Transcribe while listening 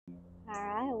All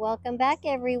right, welcome back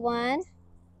everyone.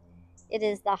 It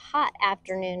is the hot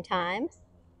afternoon time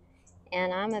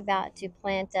and I'm about to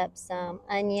plant up some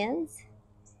onions,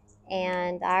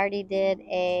 and I already did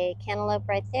a cantaloupe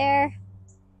right there,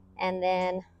 and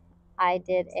then I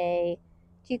did a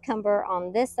cucumber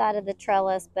on this side of the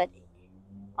trellis but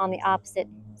on the opposite,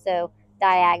 so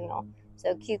diagonal.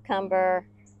 So cucumber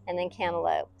and then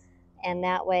cantaloupe, and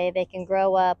that way they can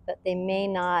grow up but they may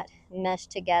not mesh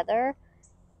together.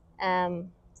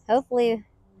 Hopefully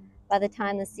by the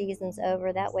time the season's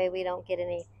over, that way we don't get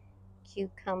any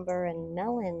cucumber and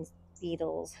melon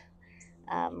beetles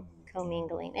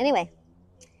commingling. Anyway,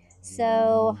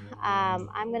 so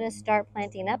I'm going to start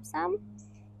planting up some,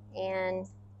 and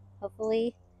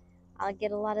hopefully I'll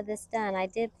get a lot of this done. I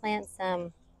did plant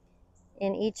some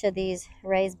in each of these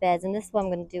raised beds, and this is what I'm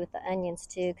going to do with the onions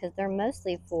too, because they're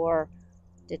mostly for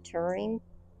deterring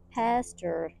pests.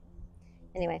 Or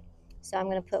anyway, so I'm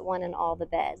going to put one in all the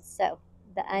beds. So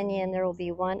the onion, there will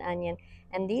be one onion,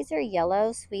 and these are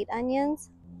yellow sweet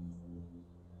onions.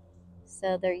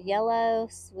 So they're yellow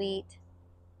sweet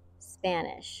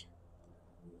Spanish,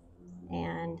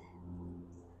 and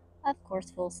of course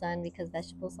full sun, because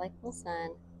vegetables like full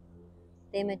sun.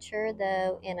 They mature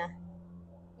though in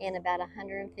about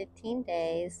 115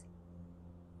 days,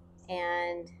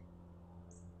 and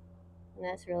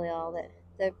that's really all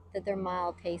that they're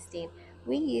mild tasting.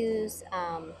 We use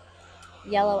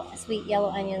sweet yellow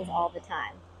onions all the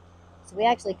time, so we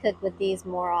actually cook with these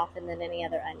more often than any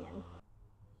other onion.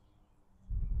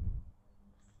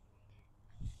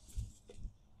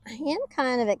 I am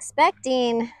kind of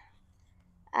expecting,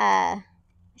 I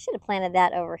should have planted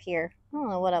that over here. I don't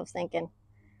know what I was thinking.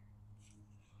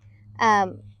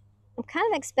 I'm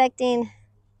kind of expecting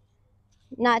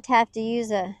not to have to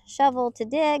use a shovel to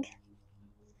dig,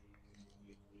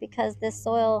 because this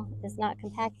soil is not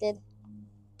compacted.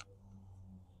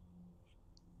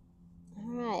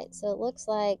 All right, so it looks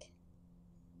like,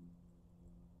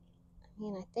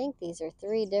 I think these are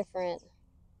 3 different,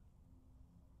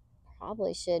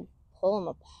 probably should pull them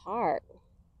apart.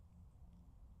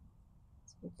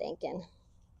 That's what I'm thinking.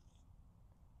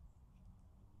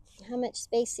 How much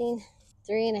spacing?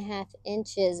 3.5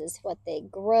 inches is what they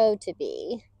grow to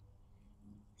be.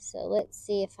 So let's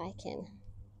see if I can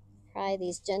pry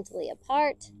these gently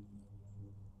apart.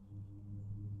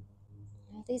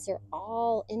 Oh, these are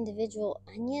all individual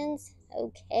onions?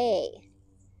 Okay.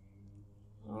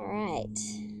 All right.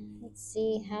 Let's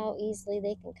see how easily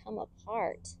they can come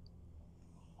apart.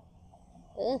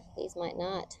 Ugh, these might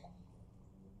not.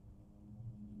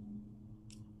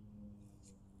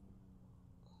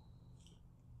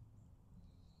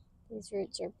 These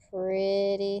roots are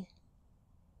pretty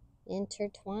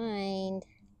intertwined.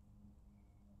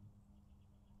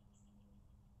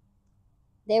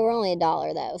 They were only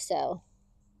 $1 though, so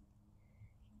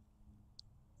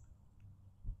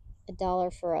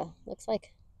 $1 for looks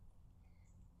like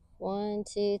 1,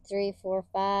 2, 3, 4,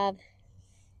 5,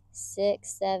 6,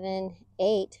 7,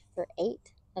 8 for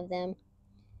 8 of them.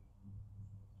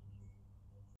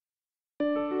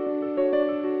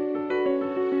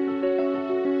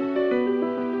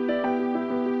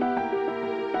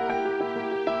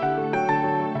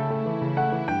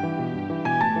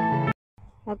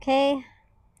 Okay,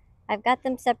 I've got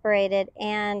them separated,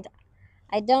 and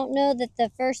I don't know that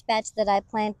the first batch that I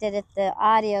planted, if the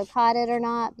audio caught it or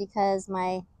not, because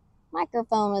my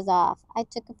microphone was off. I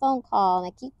took a phone call, and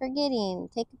I keep forgetting.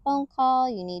 Take a phone call,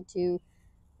 you need to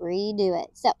redo it.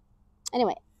 So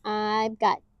anyway, I've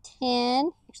got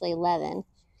 10, actually 11.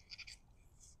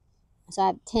 So I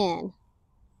have 10.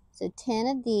 So 10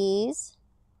 of these,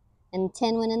 and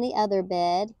 10 went in the other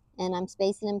bed, and I'm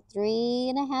spacing them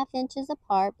 3.5 inches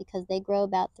apart because they grow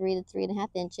about 3 to 3.5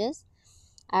 inches.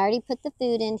 I already put the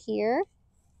food in here,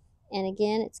 and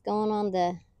again, it's going on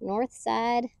the north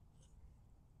side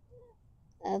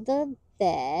of the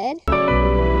bed.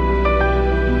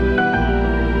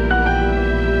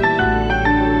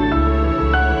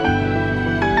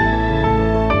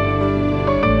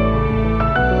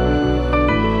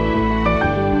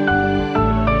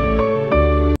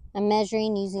 I'm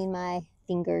measuring using my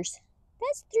fingers.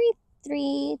 That's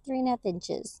 3.5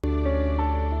 inches.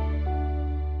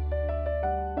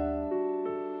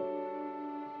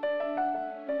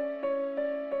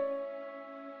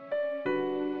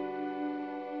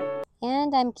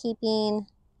 And I'm keeping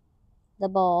the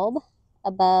bulb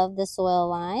above the soil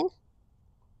line,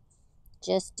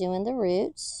 just doing the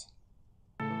roots.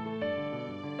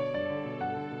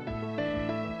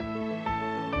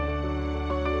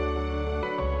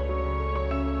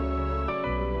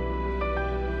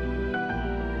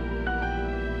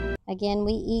 Again,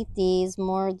 we eat these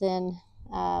more than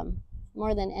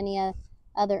any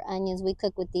other onions. We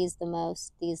cook with these the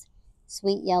most, these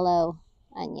sweet yellow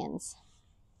onions.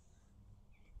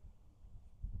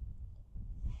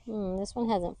 This one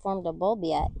hasn't formed a bulb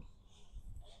yet.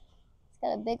 It's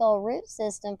got a big old root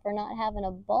system for not having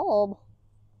a bulb.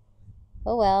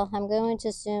 Oh well, I'm going to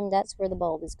assume that's where the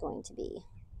bulb is going to be.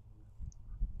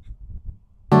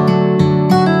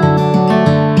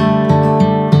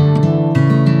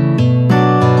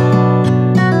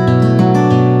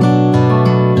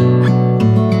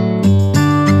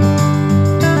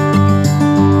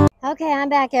 Okay, I'm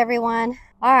back, everyone.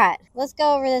 All right, let's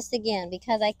go over this again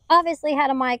because I obviously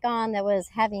had a mic on that was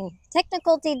having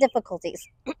technical difficulties.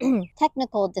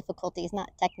 Technical difficulties,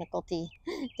 not technicality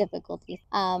difficulties.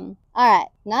 All right,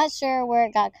 not sure where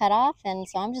it got cut off, and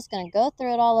so I'm just going to go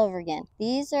through it all over again.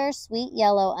 These are sweet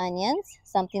yellow onions,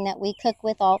 something that we cook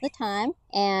with all the time,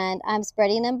 and I'm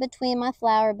spreading them between my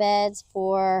flower beds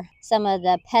for some of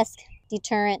the pest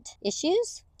deterrent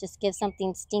issues. Just give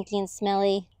something stinky and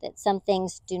smelly that some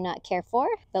things do not care for.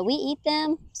 But we eat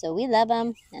them, so we love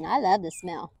them, and I love the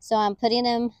smell. So I'm putting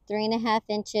them 3.5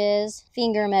 inches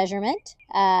finger measurement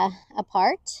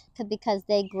apart because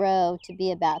they grow to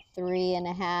be about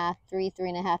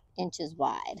 3.5 inches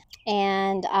wide.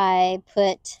 And I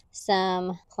put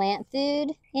some plant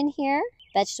food in here,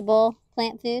 vegetable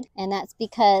plant food, and that's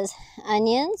because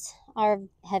onions are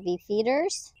heavy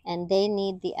feeders and they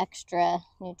need the extra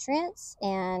nutrients,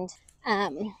 and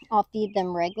I'll feed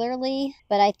them regularly.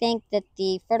 But I think that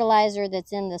the fertilizer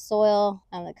that's in the soil,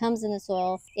 that comes in the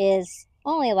soil, is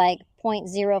only like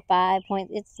 0.05.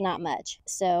 It's not much,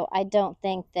 so I don't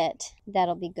think that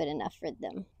that'll be good enough for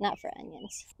them, not for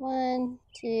onions. 1,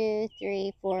 2,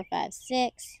 3, 4, 5,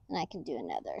 6, and I can do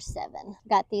another 7.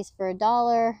 Got these for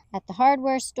 $1 at the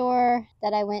hardware store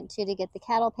that I went to get the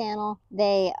cattle panel.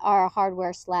 They are a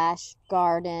hardware /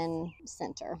 garden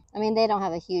center. I mean, they don't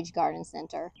have a huge garden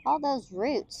center. All those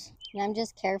roots, and I'm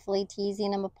just carefully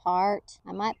teasing them apart.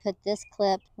 I might put this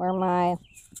clip where my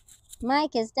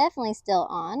mic is definitely still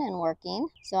on and working,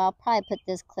 so I'll probably put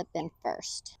this clip in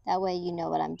first. That way you know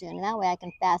what I'm doing, and that way I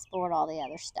can fast forward all the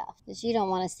other stuff, because you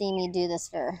don't want to see me do this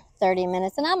for 30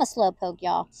 minutes. And I'm a slow poke,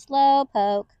 y'all. Slow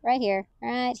poke. Right here.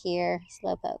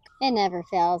 Slow poke. It never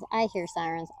fails. I hear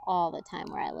sirens all the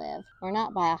time where I live. We're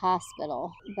not by a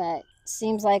hospital, but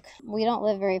seems like we don't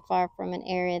live very far from an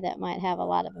area that might have a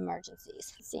lot of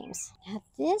emergencies, it seems. Now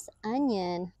this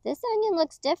onion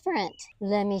looks different.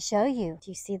 Let me show you.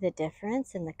 Do you see the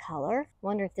difference in the color?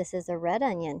 Wonder if this is a red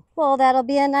onion. Well, that'll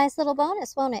be a nice little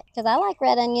bonus, won't it? Because I like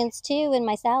red onions too in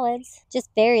my salads. Just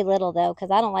very little though,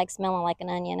 because I don't like smelling like an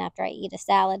onion after I eat a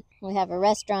salad. We have a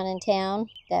restaurant in town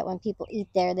that when people eat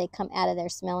there, they come out of there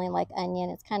smelling like onion.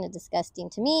 It's kind of disgusting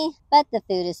to me, but the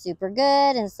food is super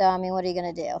good, and so I mean, what are you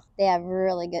gonna do? They have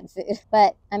really good food.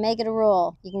 But I make it a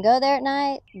rule. You can go there at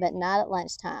night, but not at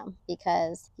lunchtime,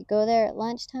 because if you go there at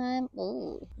lunchtime,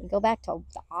 you go back to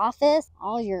the office,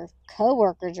 all your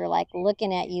coworkers are like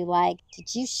looking at you like,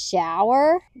 did you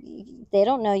shower? They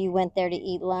don't know you went there to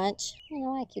eat lunch. You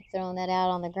know, I keep throwing that out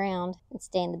on the ground and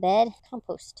stay in the bed.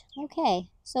 Compost. Okay,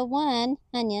 so one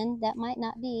onion that might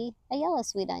not be a yellow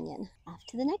sweet onion. Off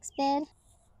to the next bed.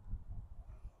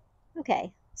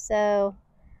 Okay, so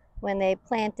when they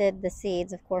planted the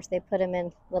seeds, of course, they put them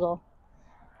in little,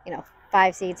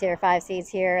 5 seeds here, 5 seeds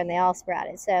here, and they all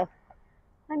sprouted. So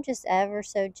I'm just ever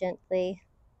so gently,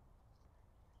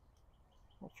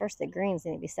 well, first the greens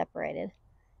need to be separated,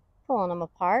 pulling them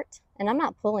apart. And I'm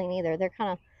not pulling either. They're kind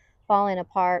of falling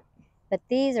apart. But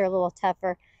these are a little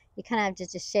tougher. You kind of have to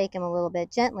just shake them a little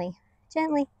bit, gently.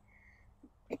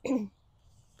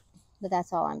 But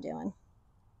that's all I'm doing.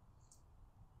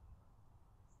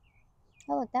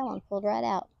 Oh, look, that one pulled right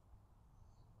out.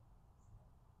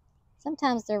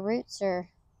 Sometimes their roots are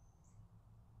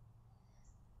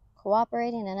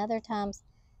cooperating, and other times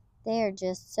they are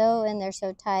just so in there,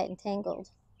 so tight and tangled.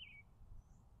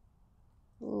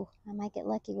 Ooh, I might get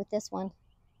lucky with this one.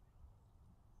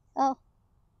 Oh,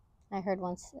 I heard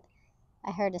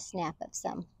a snap of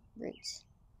some roots,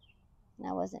 and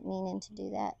I wasn't meaning to do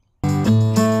that.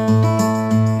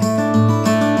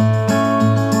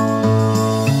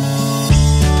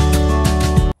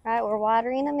 All right, we're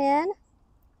watering them in,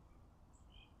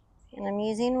 and I'm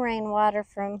using rainwater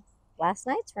from last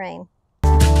night's rain.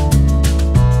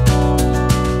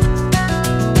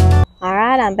 All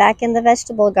right, I'm back in the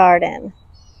vegetable garden.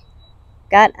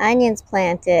 Got onions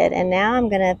planted, and now I'm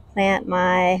gonna plant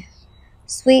my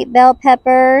sweet bell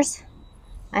peppers.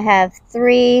 I have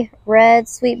 3 red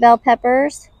sweet bell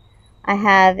peppers. I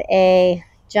have a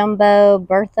jumbo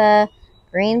Bertha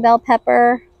green bell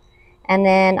pepper, And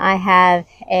then I have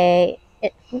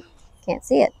can't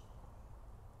see it,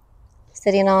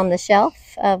 sitting on the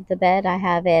shelf of the bed. I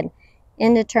have an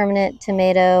indeterminate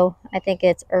tomato. I think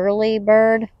it's early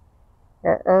bird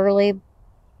or early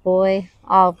boy.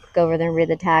 I'll go over there and read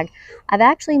the tag. I've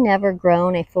actually never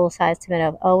grown a full-size tomato.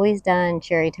 I've always done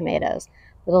cherry tomatoes,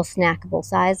 little snackable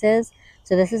sizes.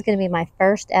 So this is going to be my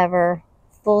first ever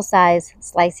full-size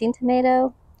slicing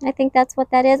tomato. I think that's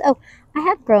what that is. Oh, I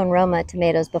have grown Roma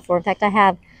tomatoes before. In fact, I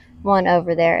have one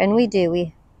over there, and we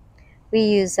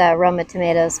use Roma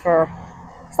tomatoes for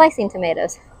slicing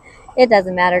tomatoes. It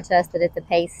doesn't matter to us that it's a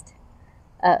paste,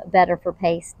 better for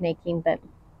paste making, but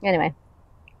anyway,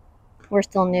 we're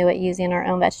still new at using our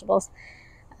own vegetables.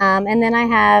 And then I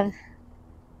have,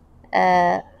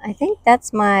 I think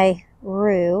that's my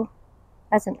rue.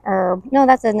 That's an herb. No,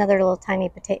 that's another little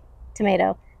tiny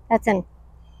tomato. That's an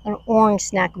orange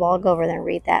snackable. I'll go over there and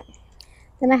read that.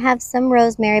 Then I have some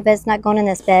rosemary, but it's not going in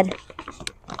this bed.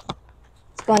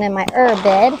 It's going in my herb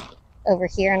bed over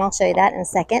here, and I'll show you that in a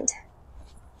second.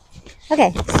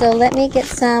 Okay, so let me get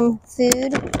some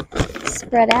food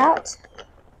spread out.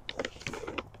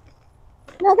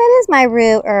 No, that is my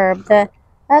rue herb. The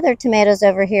other tomatoes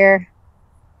over here.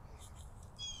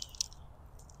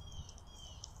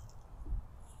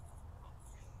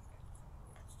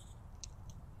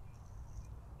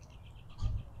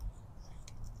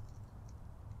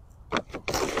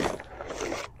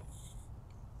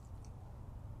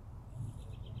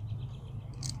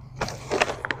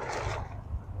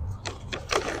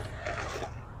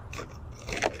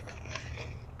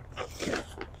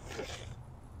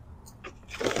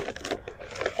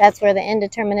 That's where the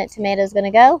indeterminate tomato is going to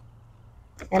go.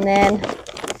 And then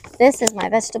this is my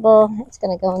vegetable. It's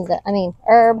going to go in the,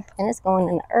 herb, and it's going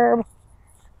in the herb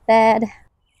bed.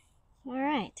 All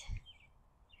right.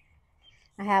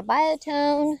 I have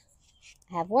biotone,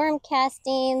 I have worm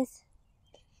castings,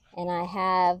 and I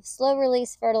have slow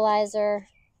release fertilizer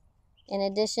in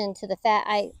addition to the fat.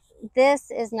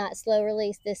 This is not slow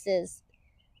release. This is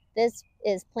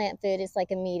plant food. It's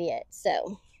like immediate.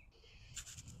 So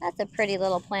that's a pretty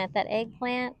little plant. That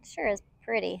eggplant sure is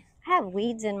pretty. I have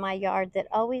weeds in my yard that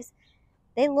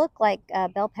they look like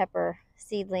bell pepper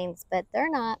seedlings, but they're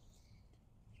not.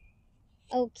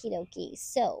 Okie dokie.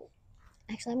 So,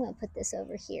 actually, I'm going to put this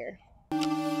over here.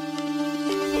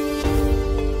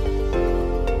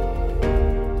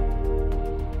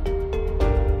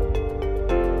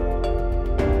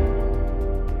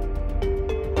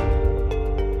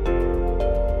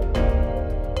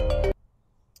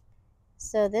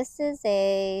 So this is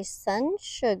a Sun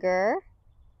Sugar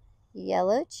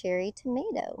yellow cherry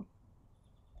tomato,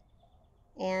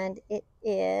 and it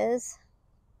needs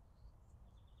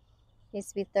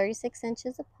to be 36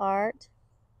 inches apart,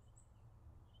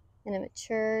 and it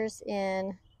matures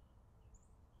in,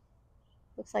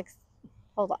 looks like,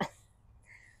 hold on,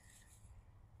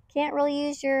 can't really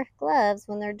use your gloves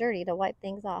when they're dirty to wipe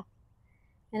things off,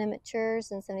 and it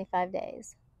matures in 75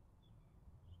 days.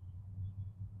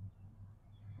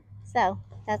 So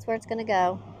that's where it's going to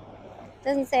go.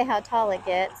 Doesn't say how tall it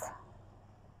gets.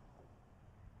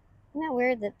 Isn't that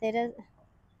weird that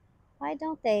why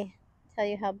don't they tell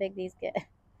you how big these get?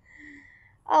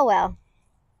 Oh well.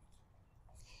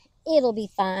 It'll be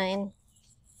fine.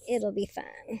 It'll be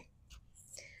fine.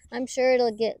 I'm sure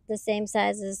it'll get the same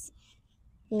size as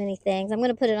many things. I'm going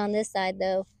to put it on this side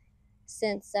though,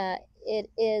 since it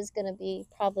is going to be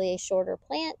probably a shorter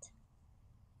plant.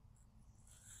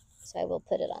 So I will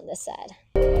put it on this side.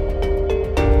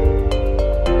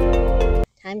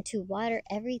 Time to water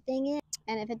everything in.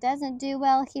 And if it doesn't do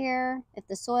well here, if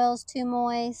the soil's too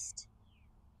moist,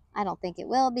 I don't think it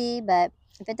will be, but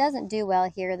if it doesn't do well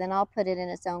here, then I'll put it in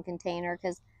its own container,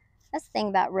 because that's the thing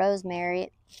about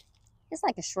rosemary. It's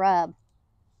like a shrub.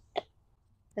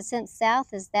 But since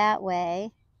south is that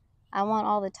way, I want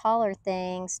all the taller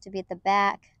things to be at the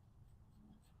back,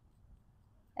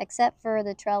 except for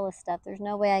the trellis stuff. There's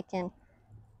no way I can't,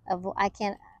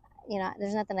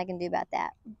 there's nothing I can do about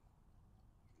that.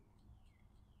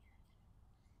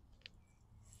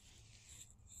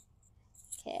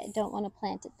 Okay, I don't want to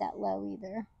plant it that low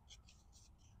either.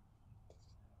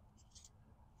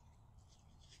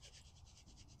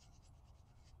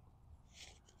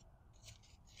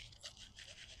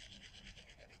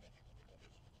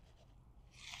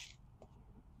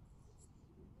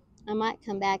 I might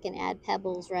come back and add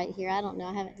pebbles right here. I don't know.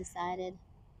 I haven't decided.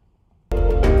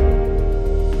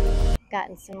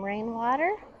 Gotten some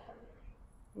rainwater.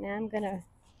 Now I'm going to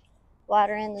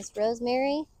water in this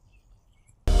rosemary.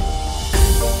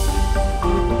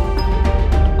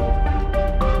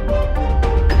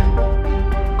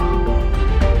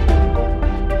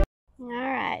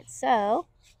 side. So,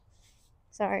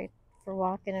 sorry for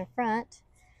walking in front.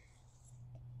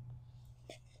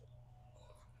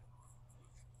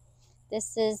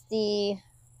 This is the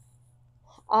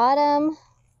Autumn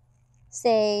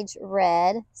Sage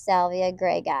Red Salvia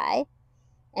Greggii,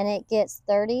 and it gets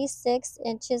 36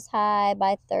 inches high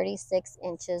by 36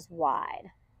 inches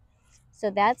wide.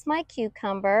 So that's my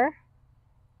cucumber.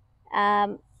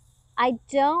 I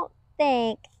don't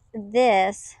think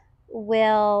this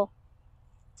will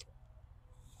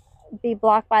be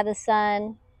blocked by the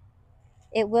sun.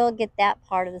 It will get that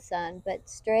part of the sun, but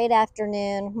straight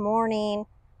afternoon, morning,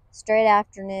 straight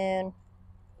afternoon,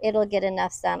 it'll get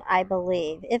enough sun, I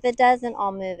believe. If it doesn't,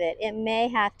 I'll move it. It may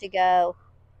have to go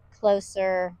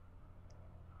closer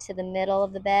to the middle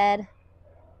of the bed.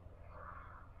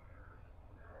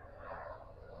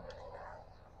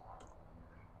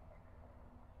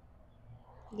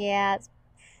 Yeah,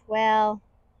 well,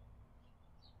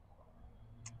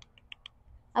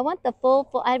 I want the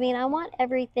I want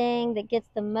everything that gets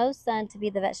the most sun to be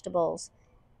the vegetables.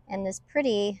 And this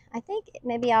pretty, I think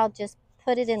maybe I'll just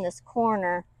put it in this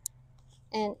corner,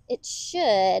 and it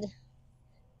should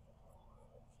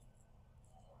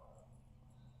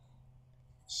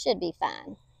be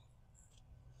fine.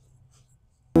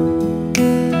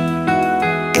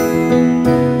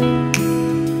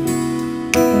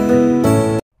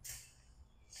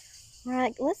 All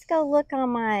right, let's go look on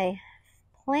my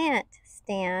plant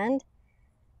stand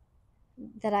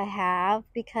that I have,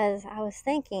 because I was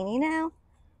thinking, you know,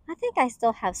 I think I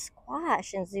still have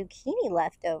squash and zucchini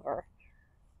left over.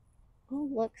 Oh,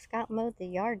 look, Scott mowed the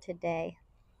yard today.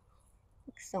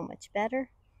 Looks so much better.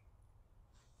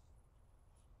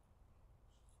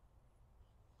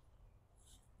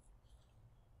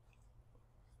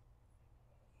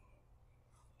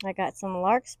 I got some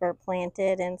larkspur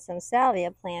planted and some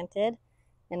salvia planted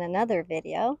in another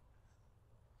video.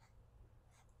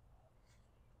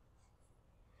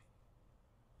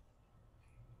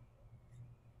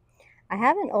 I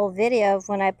have an old video of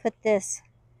when I put this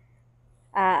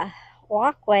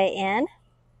walkway in.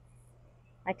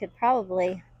 I could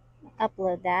probably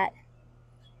upload that.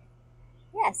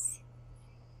 Yes,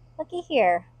 looky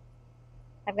here.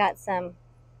 I've got some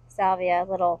salvia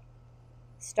little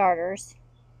starters,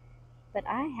 but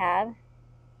I have,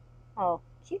 oh,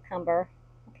 cucumber.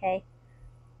 Okay,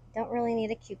 don't really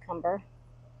need a cucumber.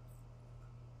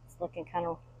 It's looking kind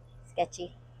of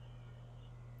sketchy.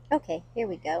 Okay, here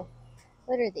we go.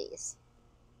 What are these?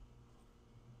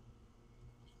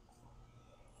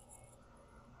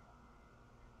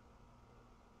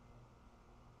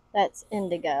 That's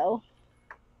indigo.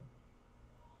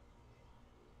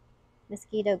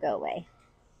 Mosquito, go away.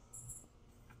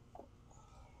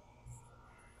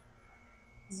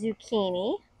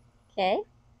 Zucchini. Okay,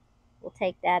 we'll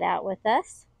take that out with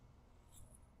us.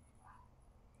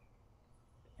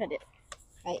 Put it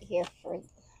right here for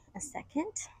a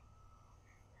second.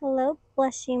 Hello,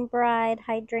 Blushing Bride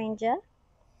hydrangea.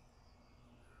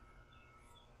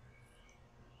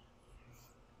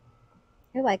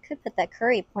 Oh, I could put that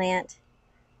curry plant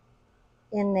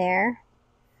in there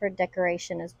for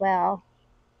decoration as well.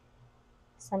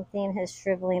 Something is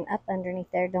shriveling up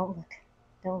underneath there. Don't look.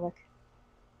 Don't look.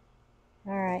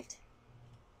 All right.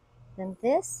 Then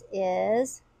this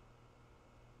is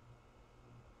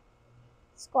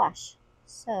squash.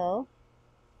 So,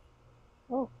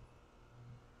 oh,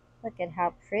 look at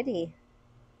how pretty.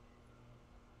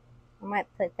 I might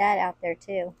put that out there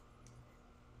too.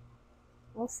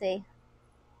 We'll see.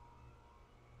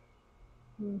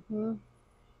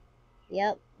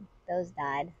 Yep, those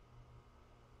died.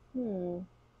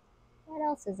 What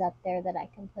else is up there that I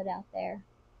can put out there?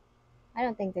 I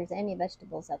don't think there's any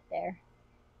vegetables up there.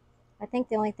 I think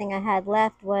the only thing I had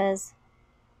left was,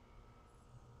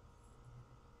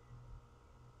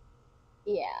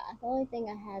 yeah, the only thing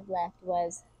I had left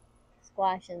was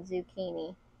squash and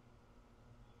zucchini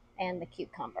and the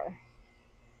cucumber.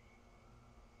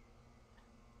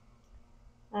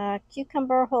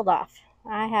 Cucumber, hold off.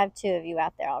 I have 2 of you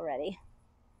out there already.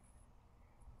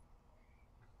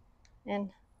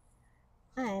 And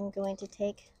I'm going to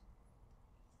take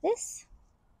this,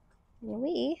 and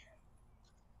we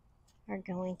are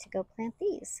going to go plant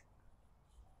these.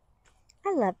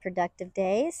 I love productive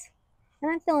days,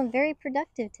 and I'm feeling very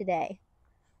productive today.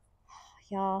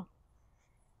 Y'all,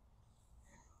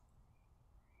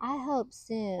 I hope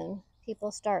soon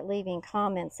people start leaving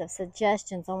comments of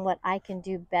suggestions on what I can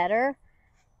do better,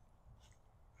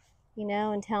 you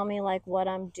know, and tell me like what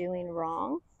I'm doing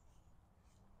wrong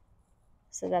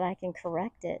so that I can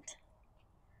correct it.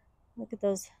 Look at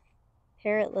those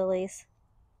parrot lilies.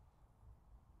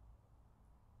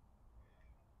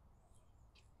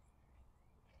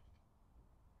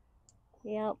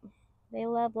 Yep, they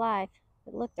love life.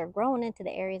 But look, they're growing into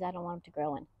the areas I don't want them to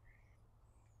grow in.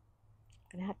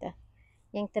 I'm gonna have to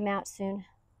yank them out soon.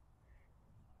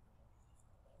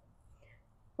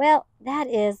 Well, that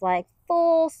is like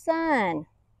full sun,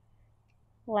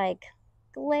 like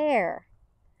glare.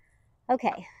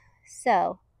 Okay,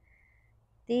 so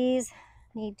these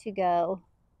need to go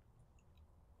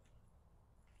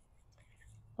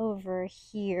over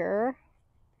here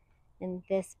in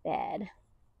this bed.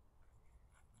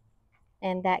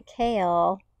 And that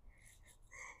kale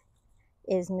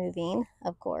is moving,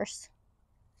 of course.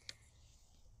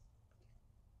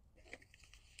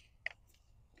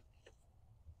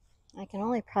 I can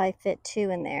only probably fit 2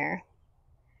 in there.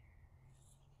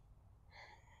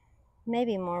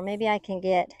 Maybe more. Maybe I can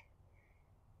get,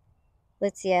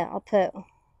 let's see, I'll put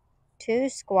 2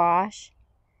 squash.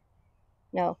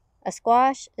 No, a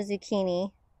squash, a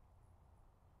zucchini,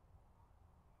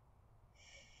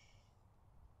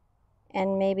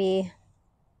 and maybe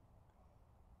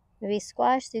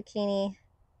squash, zucchini,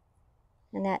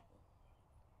 and that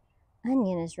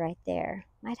onion is right there.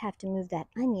 Might have to move that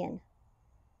onion.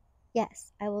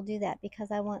 Yes, I will do that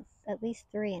because I want at least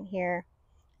 3 in here.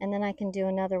 And then I can do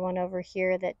another one over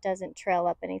here that doesn't trail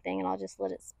up anything, and I'll just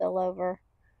let it spill over.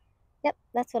 Yep,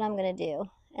 that's what I'm going to do.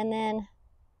 And then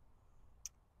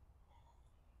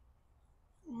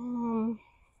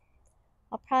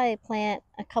I'll probably plant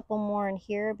a couple more in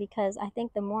here because I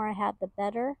think the more I have, the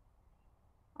better.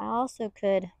 I also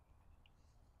could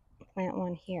plant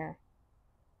one here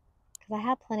because I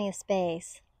have plenty of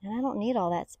space, and I don't need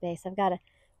all that space. I've got a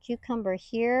cucumber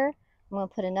here. I'm going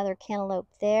to put another cantaloupe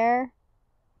there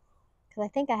because I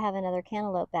think I have another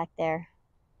cantaloupe back there.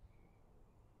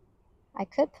 I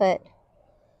could put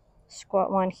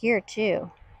one here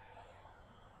too.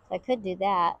 So I could do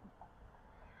that.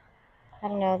 I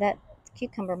don't know, that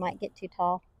cucumber might get too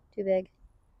tall, too big.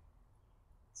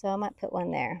 So I might put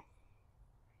one there.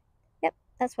 Yep,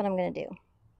 that's what I'm going to do.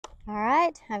 All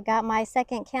right, I've got my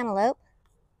second cantaloupe.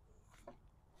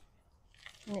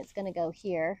 And it's going to go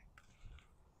here.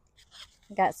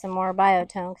 Got some more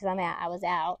biotone because I was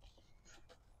out.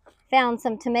 Found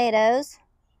some tomatoes.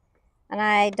 And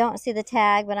I don't see the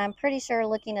tag, but I'm pretty sure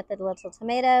looking at the little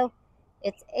tomato,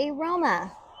 it's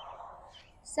Aroma.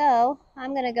 So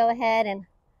I'm going to go ahead and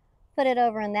put it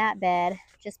over in that bed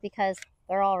just because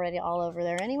they're already all over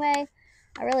there anyway.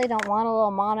 I really don't want a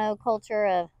little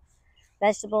monoculture of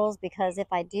vegetables because if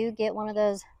I do get one of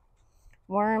those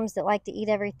worms that like to eat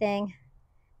everything,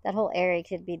 that whole area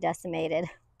could be decimated.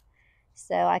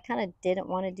 So I kind of didn't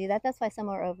want to do that. That's why some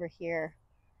are over here.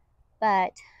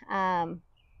 But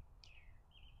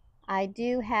I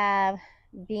do have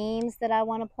beans that I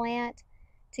want to plant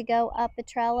to go up a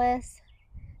trellis.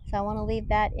 So I want to leave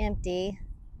that empty.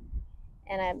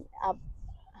 And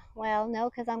well, no,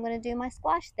 because I'm going to do my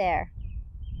squash there.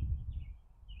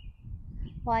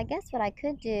 Well, I guess what I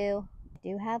could do, I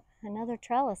do have another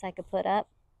trellis I could put up.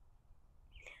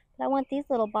 But I want these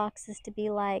little boxes to be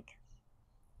like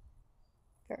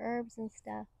for herbs and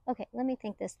stuff. Okay, let me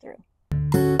think this through.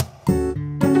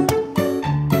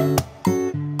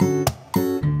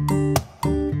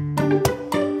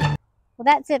 Well,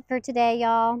 that's it for today,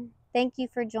 y'all. Thank you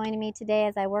for joining me today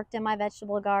as I worked in my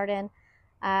vegetable garden.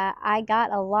 I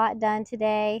got a lot done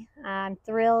today. I'm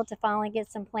thrilled to finally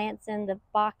get some plants in the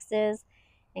boxes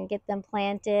and get them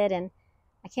planted, and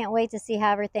I can't wait to see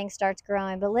how everything starts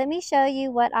growing. But let me show you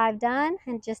what I've done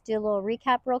and just do a little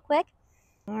recap real quick.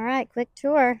 All right, quick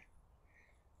tour.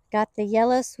 Got the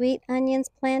yellow sweet onions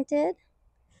planted.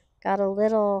 Got a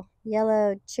little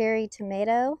yellow cherry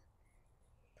tomato.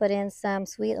 Put in some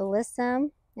sweet alyssum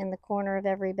in the corner of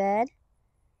every bed.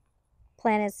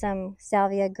 Planted some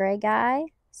salvia greggii,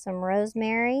 some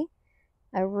rosemary,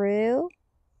 a rue,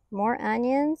 more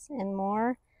onions, and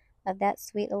more of that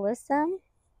sweet alyssum.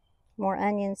 More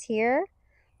onions here.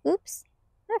 Oops,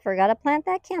 I forgot to plant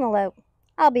that cantaloupe.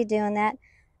 I'll be doing that,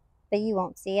 but you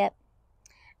won't see it.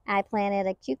 I planted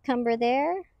a cucumber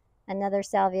there, another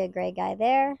salvia greggii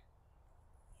there,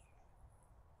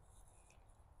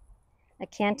 a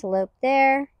cantaloupe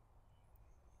there,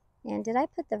 and did I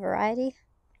put the variety?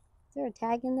 Is there a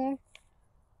tag in there?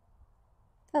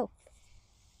 Oh,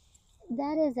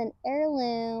 that is an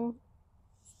heirloom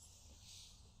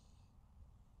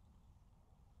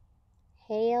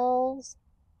Hale's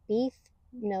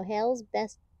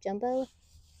Best Jumbo.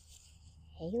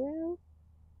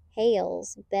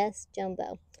 Hale's Best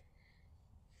Jumbo.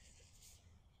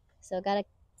 So got a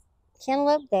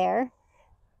cantaloupe there.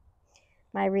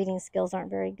 My reading skills aren't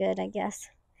very good, I guess.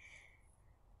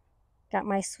 Got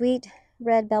my sweet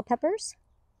red bell peppers,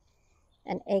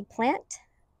 an eggplant,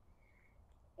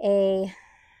 a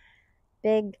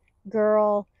big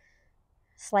girl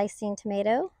slicing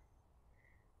tomato,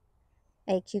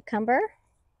 a cucumber.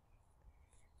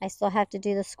 I still have to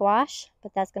do the squash,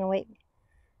 but that's going to wait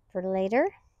for later.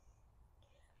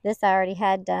 This I already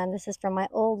had done. This is from my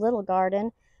old little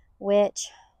garden, which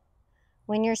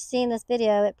when you're seeing this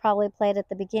video, it probably played at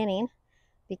the beginning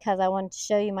because I wanted to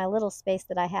show you my little space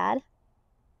that I had.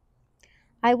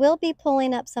 I will be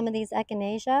pulling up some of these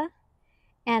echinacea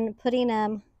and putting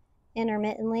them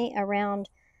intermittently around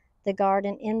the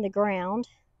garden in the ground,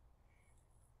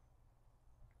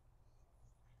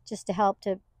 just to help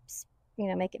to,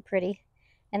 make it pretty.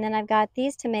 And then I've got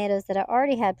these tomatoes that I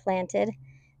already had planted.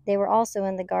 They were also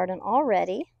in the garden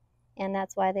already, and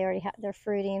that's why they're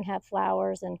fruiting, have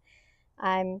flowers, and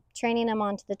I'm training them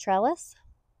onto the trellis.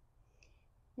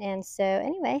 And so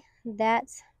anyway,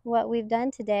 that's what we've done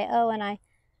today. Oh, and I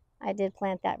did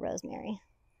plant that rosemary.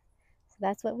 So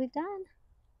that's what we've done.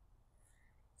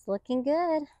 It's looking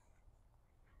good.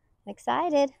 I'm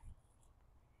excited.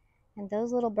 And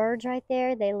those little birds right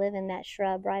there, they live in that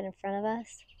shrub right in front of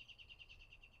us.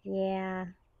 Yeah.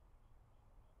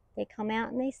 They come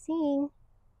out and they sing.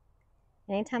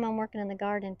 And anytime I'm working in the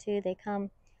garden too, they come,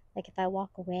 like if I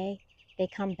walk away, they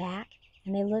come back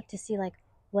and they look to see, like,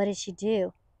 what did she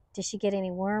do? Did she get any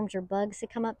worms or bugs to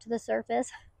come up to the surface?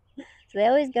 So they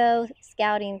always go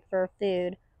scouting for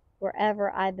food wherever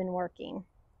I've been working.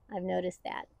 I've noticed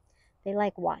that. They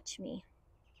like watch me.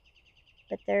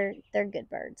 But they're good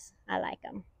birds. I like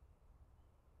them.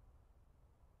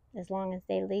 As long as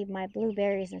they leave my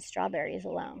blueberries and strawberries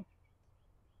alone.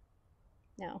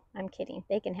 No, I'm kidding.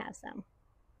 They can have some.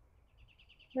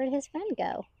 Where'd his friend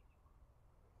go?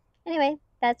 Anyway,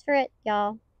 that's for it,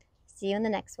 y'all. See you in the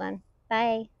next one.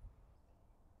 Bye.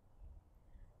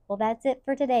 Well, that's it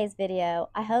for today's video.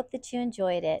 I hope that you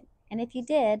enjoyed it. And if you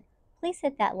did, please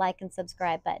hit that like and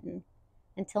subscribe button.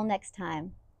 Until next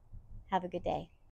time, have a good day.